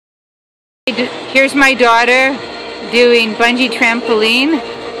Here's my daughter doing bungee trampoline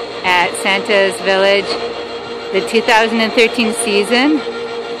at Santa's Village, the 2013 season.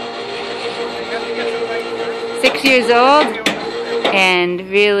 6 years old and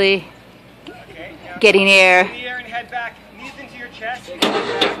really getting air.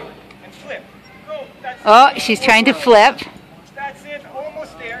 Oh, she's trying to flip. That's it,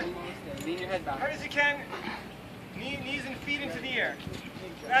 almost there. Hard as you can. Knees and feet into the air.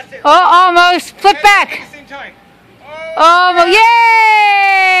 That's it. Oh, almost. Flip back. At the same time. Oh,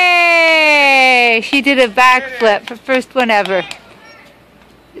 yay! She did a backflip, her first one ever.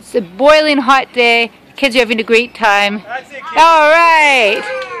 It's a boiling hot day. Kids are having a great time. That's it, kids. All right.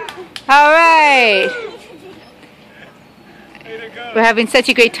 All right. We're having such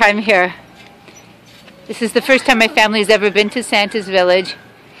a great time here. This is the first time my family has ever been to Santa's Village,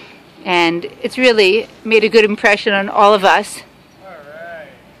 and it's really made a good impression on all of us. Alright.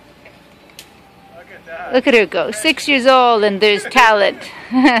 Look at that. Look at her go. 6 years old and there's talent.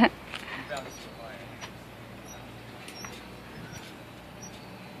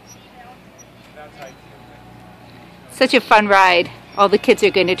 Such a fun ride. All the kids are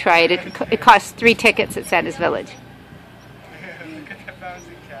going to try it. It costs 3 tickets at Santa's Village. Look at that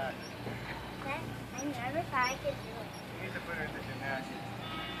bouncing cat. I never thought I could do it. You need to put her into gymnastics.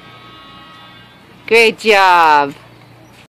 Great job.